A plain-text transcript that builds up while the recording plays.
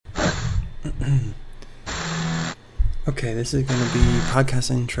Okay, this is going to be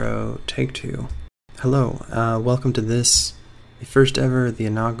podcast intro, take 2. Hello, welcome to this, the first ever, the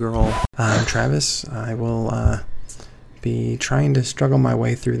inaugural. I'm Travis. I will be trying to struggle my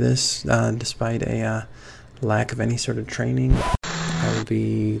way through this despite a lack of any sort of training. I will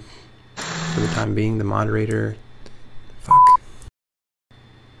be, for the time being, the moderator.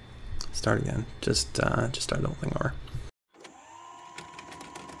 Start again. Just start the whole thing over.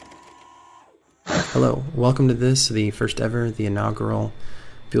 Hello, welcome to this, the first ever, the inaugural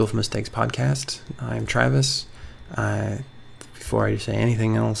Beautiful Mistakes podcast. I'm Travis. Before I say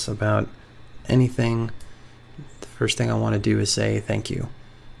anything else about anything, the first thing I want to do is say thank you.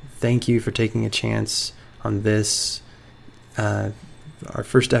 Thank you for taking a chance on this, our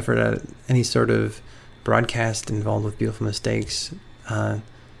first effort at any sort of broadcast involved with Beautiful Mistakes.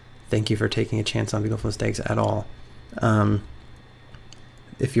 Thank you for taking a chance on Beautiful Mistakes at all.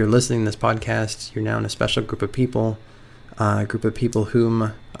 If you're listening to this podcast, you're now in a special group of people,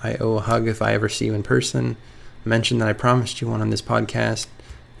 whom I owe a hug if I ever see you in person. Mention that I promised you one on this podcast.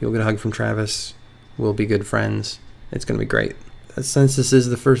 You'll get a hug from Travis. We'll be good friends. It's going to be great. Since this is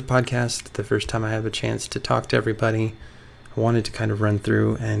the first podcast, the first time I have a chance to talk to everybody, I wanted to kind of run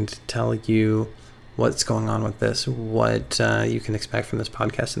through and tell you what's going on with this, what you can expect from this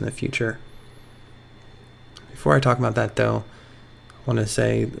podcast in the future. Before I talk about that, though, I want to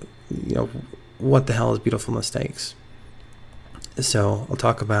say, what the hell is Beautiful Mistakes? So I'll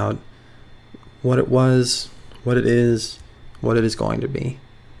talk about what it was, what it is going to be.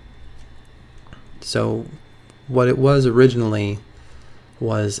 So what it was originally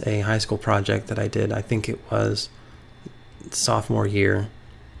was a high school project that I did. I think it was sophomore year.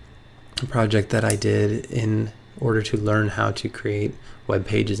 A project that I did in order to learn how to create web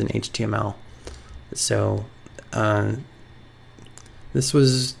pages in HTML. So this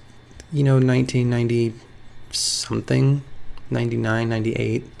was, 1990 something, 99,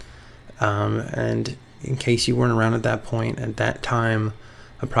 98. And in case you weren't around at that point, at that time,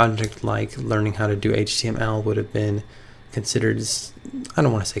 a project like learning how to do HTML would have been considered, I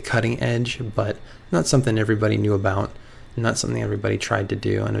don't want to say cutting edge, but not something everybody knew about. Not something everybody tried to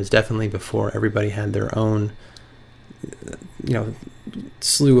do, and it was definitely before everybody had their own,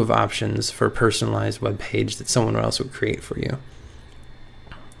 slew of options for a personalized web page that someone else would create for you.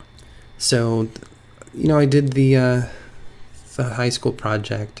 So, I did the high school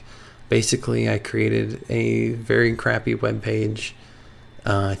project. Basically, I created a very crappy web page.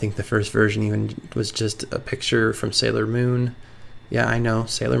 I think the first version even was just a picture from Sailor Moon. Yeah, I know,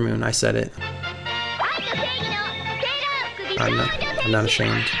 Sailor Moon. I said it. I'm not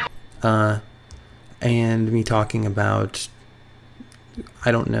ashamed. And me talking about,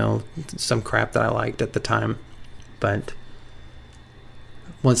 I don't know, some crap that I liked at the time. But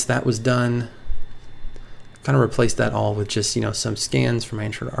once that was done, kind of replaced that all with just, some scans from my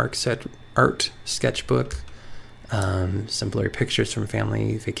intro to art sketchbook, some blurry pictures from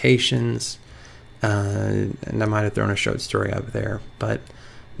family vacations, and I might have thrown a short story up there. But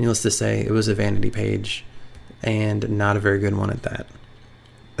needless to say, it was a vanity page. And not a very good one at that.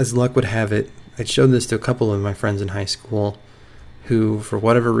 As luck would have it, I showed this to a couple of my friends in high school who, for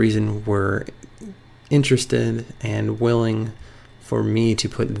whatever reason, were interested and willing for me to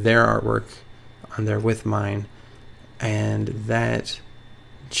put their artwork on there with mine. And that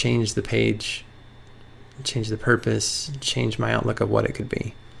changed the page, changed the purpose, changed my outlook of what it could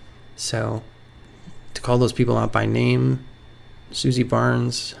be. So, to call those people out by name, Susie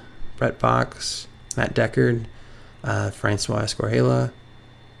Barnes, Brett Box, Matt Deckard, Francois Escorhela,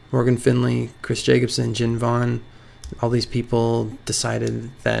 Morgan Finley, Chris Jacobson, Jin Vaughn, all these people decided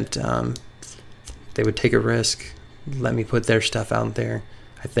that they would take a risk, let me put their stuff out there.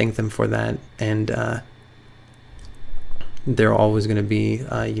 I thank them for that, and they're always going to be,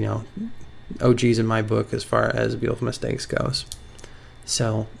 OGs in my book as far as Beautiful Mistakes goes.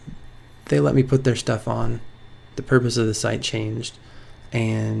 So they let me put their stuff on. The purpose of the site changed,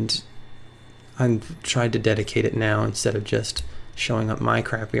 and I've tried to dedicate it now, instead of just showing up my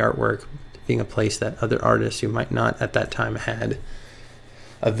crappy artwork, to being a place that other artists who might not at that time had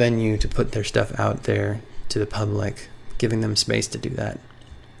a venue to put their stuff out there to the public, giving them space to do that.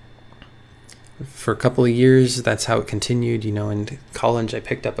 For a couple of years, that's how it continued. In college, I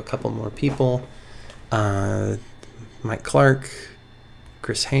picked up a couple more people. Mike Clark,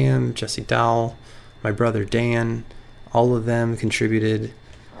 Chris Ham, Jesse Dowell, my brother Dan, all of them contributed.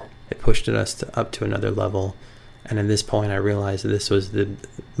 It pushed us up to another level. And at this point, I realized that this was the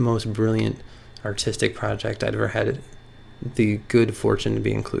most brilliant artistic project I'd ever had the good fortune to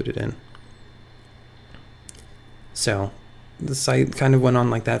be included in. So the site kind of went on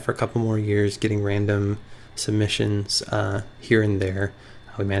like that for a couple more years, getting random submissions here and there.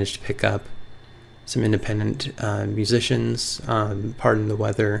 We managed to pick up some independent musicians. Pardon the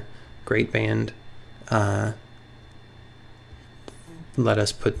Weather, great band, let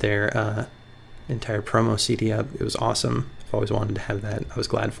us put their entire promo CD up. It was awesome. I've always wanted to have that. I was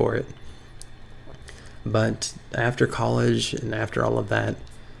glad for it. But after college and after all of that,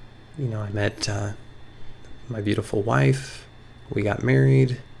 I met my beautiful wife. We got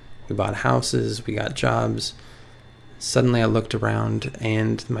married. We bought houses. We got jobs. Suddenly I looked around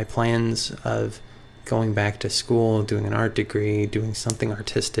and my plans of going back to school, doing an art degree, doing something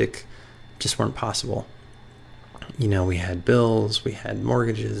artistic just weren't possible. We had bills, we had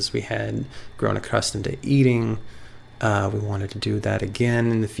mortgages, we had grown accustomed to eating. We wanted to do that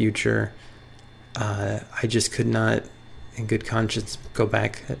again in the future. I just could not, in good conscience, go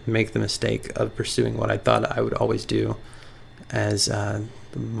back and make the mistake of pursuing what I thought I would always do as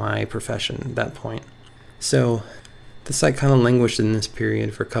my profession at that point. So the site kind of languished in this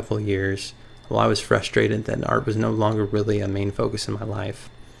period for a couple of years while I was frustrated that art was no longer really a main focus in my life,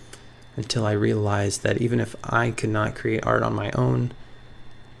 until I realized that even if I could not create art on my own,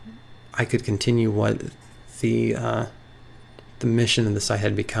 I could continue what the mission of the site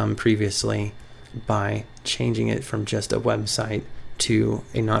had become previously by changing it from just a website to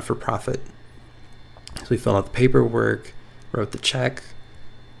a not-for-profit. So we filled out the paperwork, wrote the check,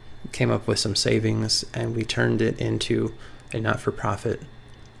 came up with some savings, and we turned it into a not-for-profit.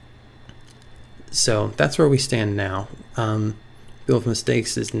 So that's where we stand now. Bill of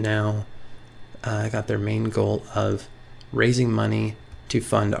Mistakes is now got their main goal of raising money to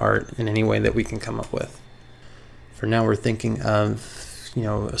fund art in any way that we can come up with. For now, we're thinking of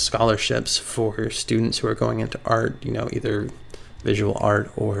scholarships for students who are going into art, either visual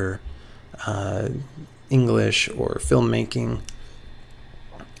art or English or filmmaking,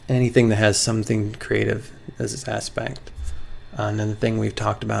 anything that has something creative as its aspect. Another thing we've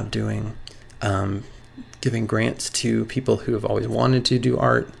talked about doing, giving grants to people who have always wanted to do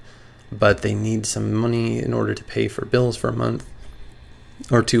art, but they need some money in order to pay for bills for a month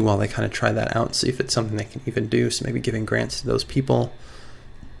or two while they kind of try that out, see if it's something they can even do. So maybe giving grants to those people,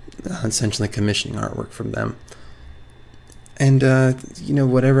 essentially commissioning artwork from them. And,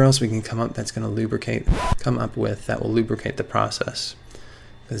 whatever else we can come up with that will lubricate the process.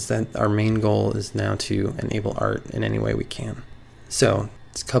 Because that our main goal is now to enable art in any way we can. So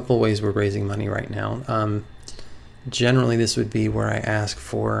it's a couple ways we're raising money right now. Generally, this would be where I ask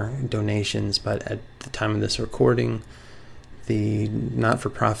for donations, but at the time of this recording, the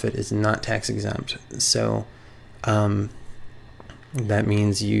not-for-profit is not tax exempt. So that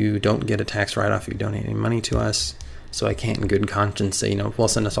means you don't get a tax write-off if you donate any money to us. So I can't in good conscience say, well,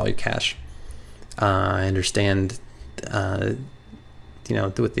 send us all your cash. I understand, with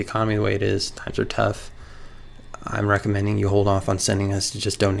the economy the way it is, times are tough. I'm recommending you hold off on sending us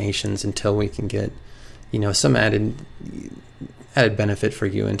just donations until we can get, some added benefit for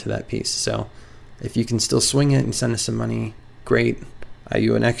you into that piece. So if you can still swing it and send us some money, great. I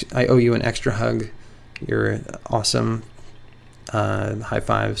owe you an extra hug. You're awesome. High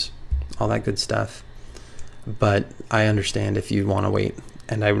fives, all that good stuff. But I understand if you want to wait,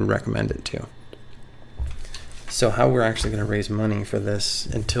 and I would recommend it too. So how we're actually going to raise money for this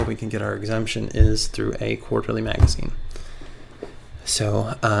until we can get our exemption is through a quarterly magazine.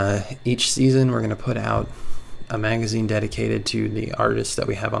 So each season we're going to put out a magazine dedicated to the artists that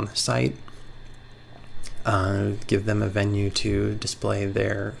we have on the site, give them a venue to display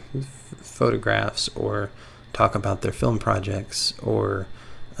their photographs or talk about their film projects or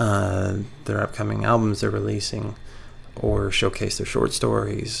their upcoming albums they're releasing, or showcase their short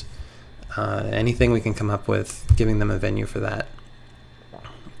stories. Anything we can come up with, giving them a venue for that.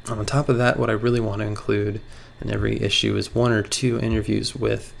 On top of that, what I really want to include in every issue is 1 or 2 interviews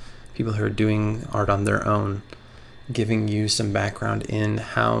with people who are doing art on their own, giving you some background in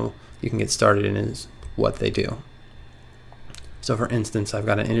how you can get started in what they do. So for instance, I've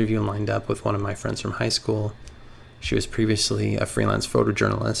got an interview lined up with one of my friends from high school. She was previously a freelance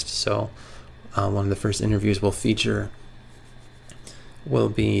photojournalist, so one of the first interviews we'll feature will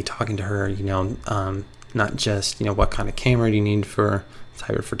be talking to her, not just, what kind of camera do you need for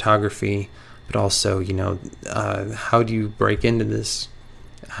type of photography, but also, how do you break into this?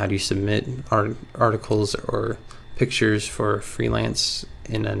 How do you submit articles or pictures for freelance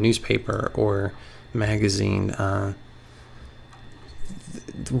in a newspaper or magazine?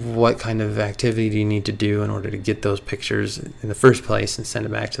 What kind of activity do you need to do in order to get those pictures in the first place and send it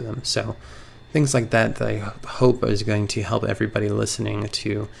back to them? So things like that I hope is going to help everybody listening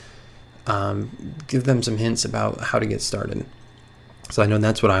to give them some hints about how to get started. So I know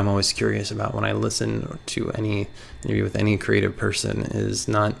that's what I'm always curious about when I listen to any interview with any creative person, is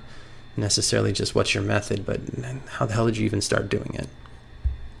not necessarily just what's your method, but how the hell did you even start doing it?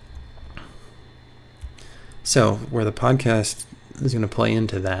 So where the podcast is going to play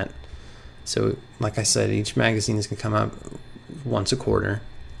into that. So like I said, each magazine is going to come up once a quarter.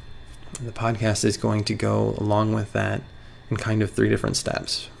 The podcast is going to go along with that in kind of 3 different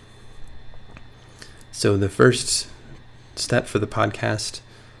steps. So the first step for the podcast,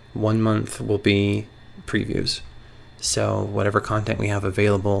 1 month, will be previews. So whatever content we have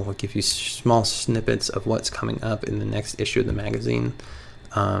available will give you small snippets of what's coming up in the next issue of the magazine.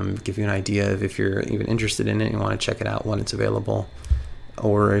 Give you an idea of if you're even interested in it and want to check it out when it's available,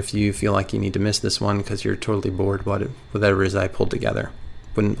 or if you feel like you need to miss this one because you're totally bored with whatever it is I pulled together.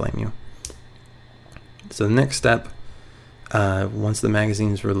 Wouldn't blame you. So the next step, once the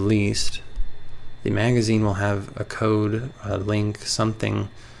magazine's released, the magazine will have a code, a link, something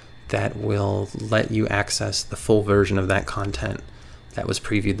that will let you access the full version of that content that was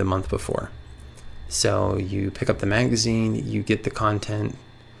previewed the month before. So you pick up the magazine, you get the content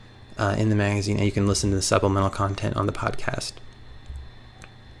in the magazine, and you can listen to the supplemental content on the podcast.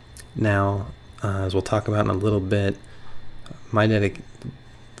 Now, as we'll talk about in a little bit,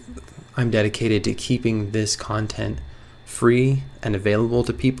 I'm dedicated to keeping this content free and available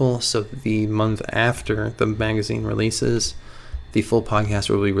to people, so that the month after the magazine releases, the full podcast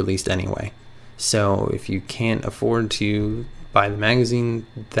will be released anyway. So if you can't afford to buy the magazine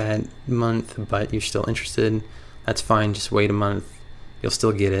that month, but you're still interested, that's fine. Just wait a month. You'll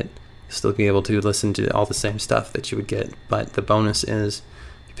still get it. You'll still be able to listen to all the same stuff that you would get. But the bonus is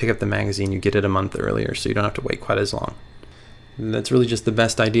you pick up the magazine, you get it a month earlier, so you don't have to wait quite as long. That's really just the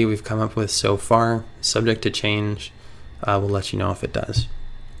best idea we've come up with so far. Subject to change. We'll let you know if it does.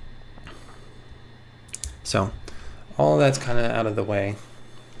 So all of that's kind of out of the way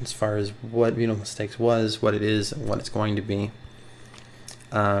as far as what Beautiful Mistakes was, what it is, and what it's going to be.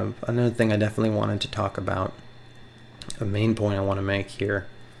 Another thing I definitely wanted to talk about, a main point I want to make here,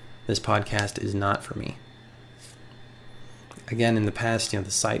 this podcast is not for me. Again, in the past,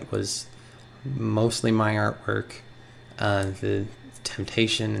 the site was mostly my artwork. The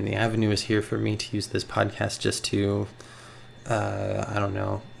temptation and the avenue is here for me to use this podcast just to,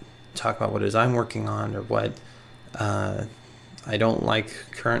 talk about what it is I'm working on, or what I don't like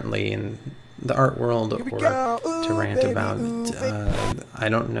currently in the art world, or to rant about,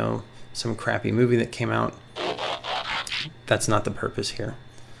 some crappy movie that came out. That's not the purpose here.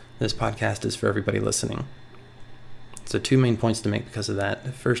 This podcast is for everybody listening. So 2 main points to make because of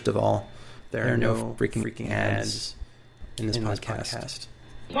that. First of all, there are no freaking ads in this podcast.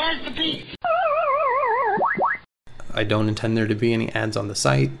 Where's the beef? I don't intend there to be any ads on the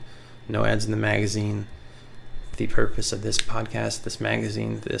site, no ads in the magazine. The purpose of this podcast, this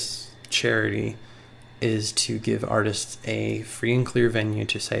magazine, this charity is to give artists a free and clear venue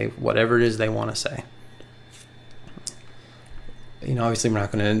to say whatever it is they want to say. Obviously we're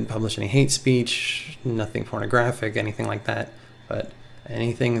not going to publish any hate speech, nothing pornographic, anything like that, but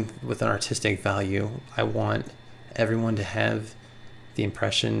anything with an artistic value. I want everyone to have the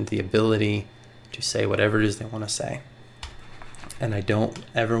impression, the ability to say whatever it is they want to say. And I don't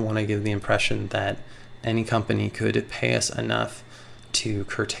ever want to give the impression that any company could pay us enough to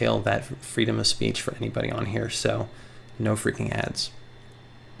curtail that freedom of speech for anybody on here. So no freaking ads.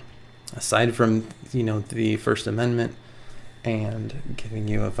 Aside from, the First Amendment and giving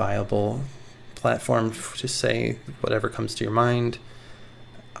you a viable platform to say whatever comes to your mind,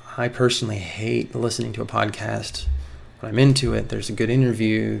 I personally hate listening to a podcast. When I'm into it, there's a good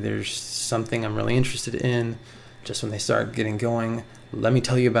interview, there's something I'm really interested in. Just when they start getting going, let me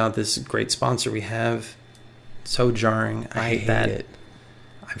tell you about this great sponsor we have. So jarring. I hate that.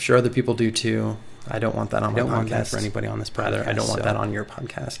 I'm sure other people do too. I don't want that on my podcast. I don't want that for anybody on this podcast. I don't want that on your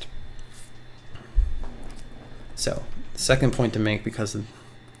podcast. So, second point to make, because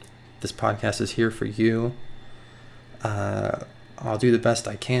this podcast is here for you, I'll do the best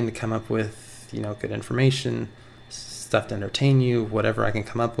I can to come up with, good information, stuff to entertain you, whatever I can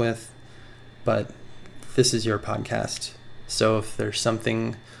come up with. But this is your podcast. So if there's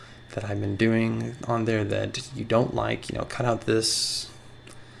something that I've been doing on there that you don't like, cut out this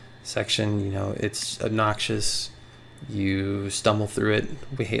section, it's obnoxious, you stumble through it,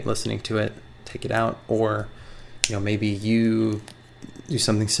 we hate listening to it, take it out. Or, maybe you do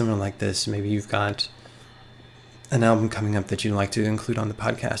something similar like this. Maybe you've got an album coming up that you'd like to include on the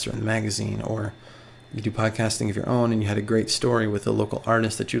podcast or in the magazine, or you do podcasting of your own and you had a great story with a local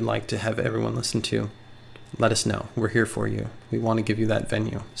artist that you'd like to have everyone listen to. let us know. We're here for you. We want to give you that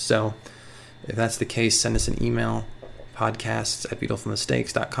venue. So if that's the case, send us an email,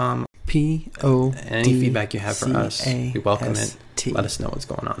 podcasts@beautifulmistakes.com. Any feedback you have for us, we welcome it. Let us know what's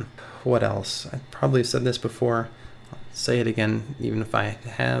going on. What else? I probably said this before. I'll say it again, even if I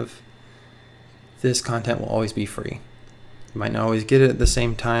have. This content will always be free. You might not always get it at the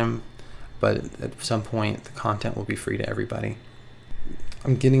same time, but at some point, the content will be free to everybody.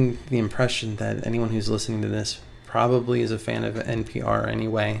 I'm getting the impression that anyone who's listening to this probably is a fan of NPR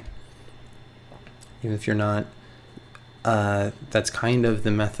anyway. Even if you're not, that's kind of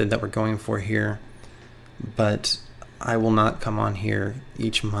the method that we're going for here. But I will not come on here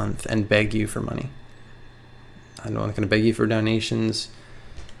each month and beg you for money. I'm not going to beg you for donations.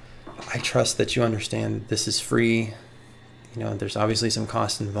 I trust that you understand this is free. You know, there's obviously some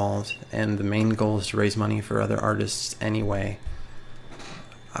cost involved, and the main goal is to raise money for other artists anyway.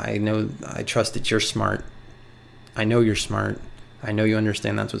 I trust that you're smart. I know you're smart. I know you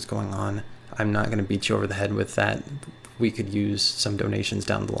understand that's what's going on. I'm not going to beat you over the head with that. We could use some donations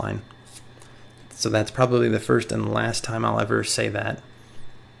down the line. So that's probably the first and last time I'll ever say that.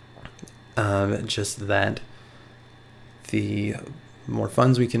 Just that the more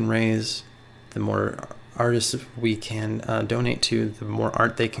funds we can raise, the more artists we can donate to, the more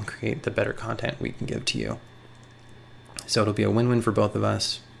art they can create, the better content we can give to you. So it'll be a win-win for both of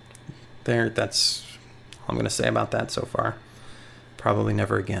us. That's all I'm going to say about that so far. Probably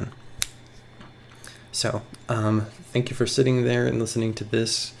never again. So thank you for sitting there and listening to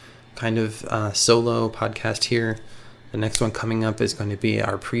this kind of solo podcast here. The next one coming up is going to be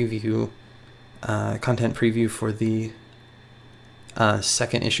our preview, content preview for the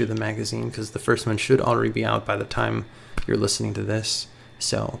second issue of the magazine, because the first one should already be out by the time you're listening to this.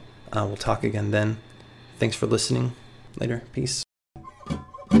 So we'll talk again then. Thanks for listening. Later. Peace.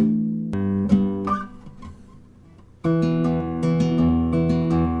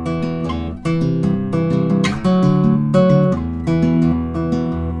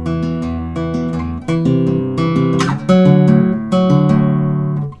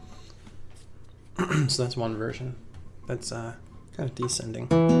 So that's one version. That's kind of descending.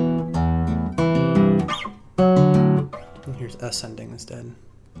 And here's ascending instead.